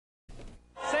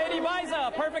buys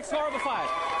a perfect score of a 5.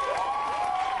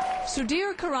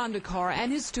 Sudhir Karandikar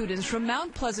and his students from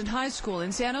Mount Pleasant High School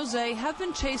in San Jose have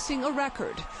been chasing a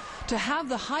record to have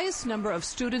the highest number of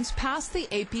students pass the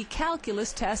AP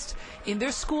Calculus test in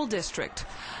their school district.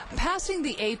 Passing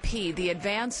the AP, the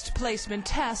Advanced Placement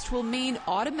Test, will mean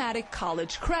automatic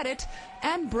college credit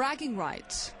and bragging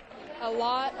rights. A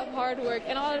lot of hard work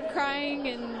and a lot of crying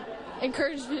and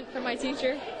encouragement from my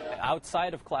teacher.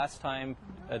 Outside of class time,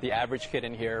 the average kid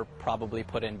in here probably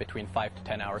put in between 5 to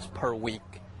 10 hours per week,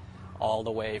 all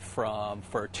the way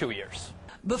for 2 years.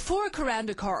 Before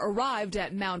Karandikar arrived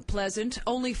at Mount Pleasant,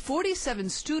 only 47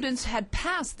 students had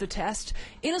passed the test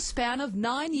in a span of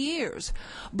 9 years.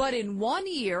 But in 1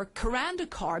 year,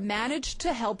 Karandikar managed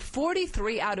to help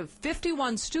 43 out of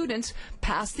 51 students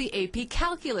pass the AP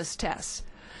Calculus tests.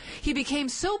 He became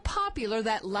so popular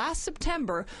that last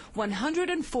September,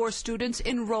 104 students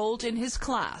enrolled in his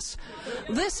class.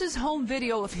 This is home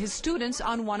video of his students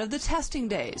on one of the testing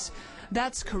days.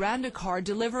 That's Karandikar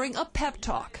delivering a pep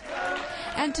talk.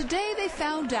 And today they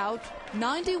found out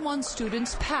 91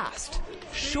 students passed,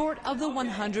 short of the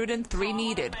 103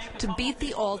 needed to beat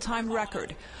the all-time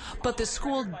record. But the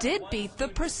school did beat the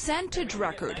percentage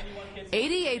record.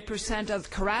 88% of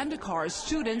Karandikar's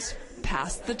students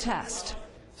passed the test.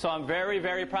 So I'm very,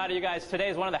 very proud of you guys. Today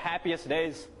is one of the happiest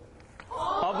days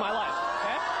of my life.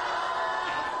 Okay?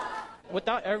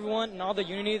 Without everyone and all the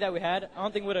unity that we had, I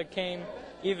don't think we would have came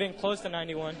even close to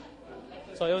 91.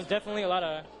 So it was definitely a lot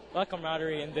of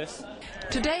camaraderie in this.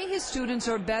 Today his students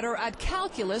are better at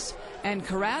calculus, and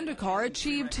Karandikar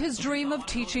achieved his dream of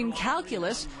teaching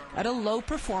calculus at a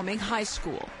low-performing high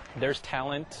school. There's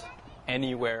talent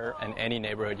anywhere in any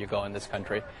neighborhood you go in this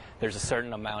country. There's a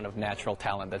certain amount of natural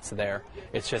talent that's there.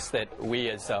 It's just that we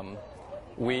as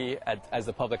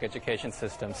the public education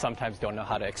system sometimes don't know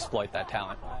how to exploit that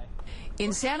talent.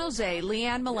 In San Jose,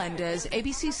 Leanne Melendez,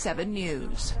 ABC 7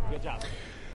 News. Good job.